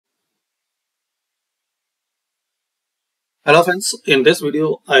Hello friends, in this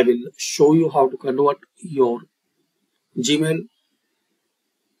video I will show you how to convert your Gmail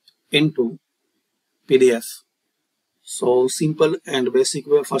into PDF. So simple and basic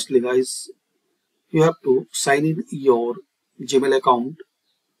way. Firstly guys, you have to sign in your Gmail account,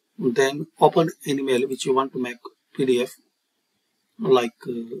 then open any mail which you want to make PDF like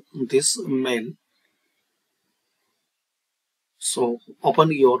this mail. So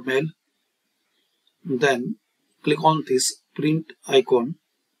open your mail, then click on this print icon.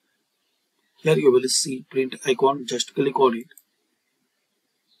 Here you will see print icon, just click on it.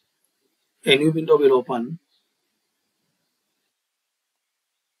 A new window will open.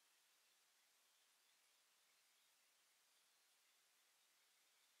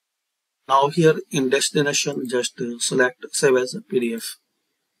 Now here in destination, just select save as a PDF.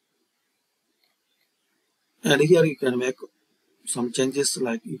 And here you can make some changes,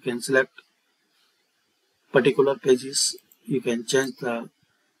 like you can select particular pages. You can change the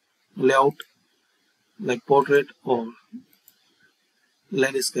layout like portrait or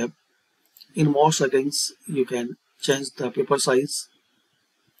landscape. In more settings, you can change the paper size.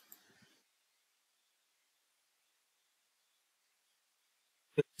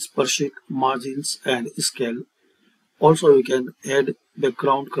 Per sheet, margins and scale. Also you can add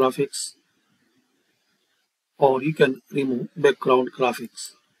background graphics or you can remove background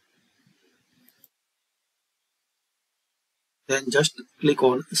graphics. Then just click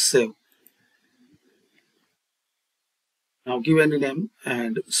on save. Now give any name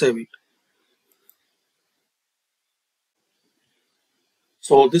and save it.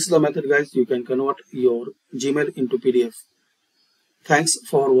 So this is the method guys, you can convert your Gmail into PDF. Thanks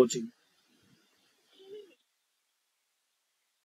for watching.